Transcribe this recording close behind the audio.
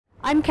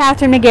I'm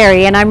Catherine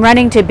McGarry, and I'm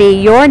running to be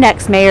your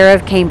next mayor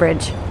of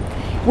Cambridge.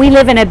 We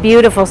live in a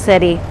beautiful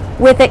city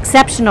with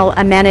exceptional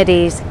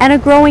amenities and a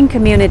growing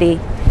community.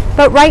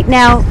 But right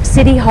now,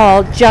 City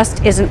Hall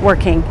just isn't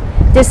working.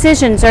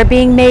 Decisions are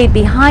being made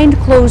behind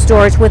closed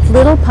doors with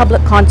little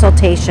public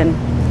consultation.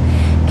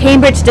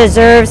 Cambridge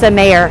deserves a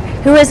mayor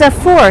who is a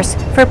force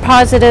for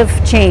positive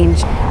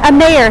change, a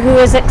mayor who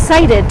is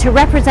excited to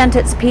represent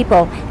its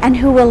people and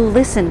who will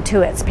listen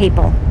to its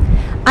people.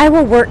 I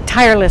will work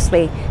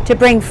tirelessly to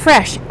bring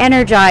fresh,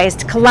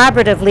 energized,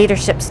 collaborative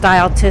leadership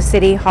style to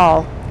City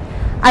Hall.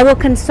 I will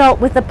consult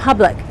with the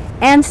public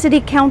and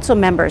City Council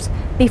members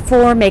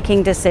before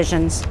making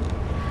decisions.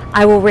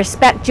 I will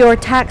respect your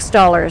tax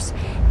dollars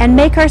and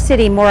make our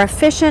city more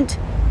efficient,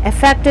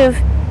 effective,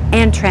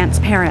 and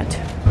transparent.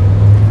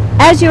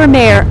 As your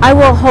mayor, I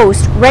will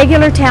host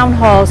regular town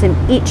halls in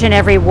each and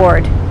every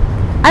ward.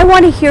 I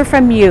want to hear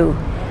from you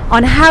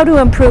on how to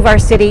improve our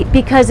city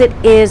because it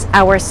is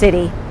our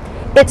city.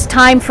 It's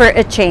time for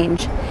a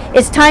change.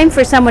 It's time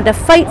for someone to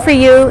fight for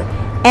you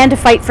and to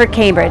fight for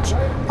Cambridge.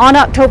 On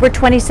October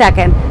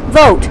 22nd,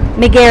 vote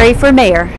McGarry for mayor.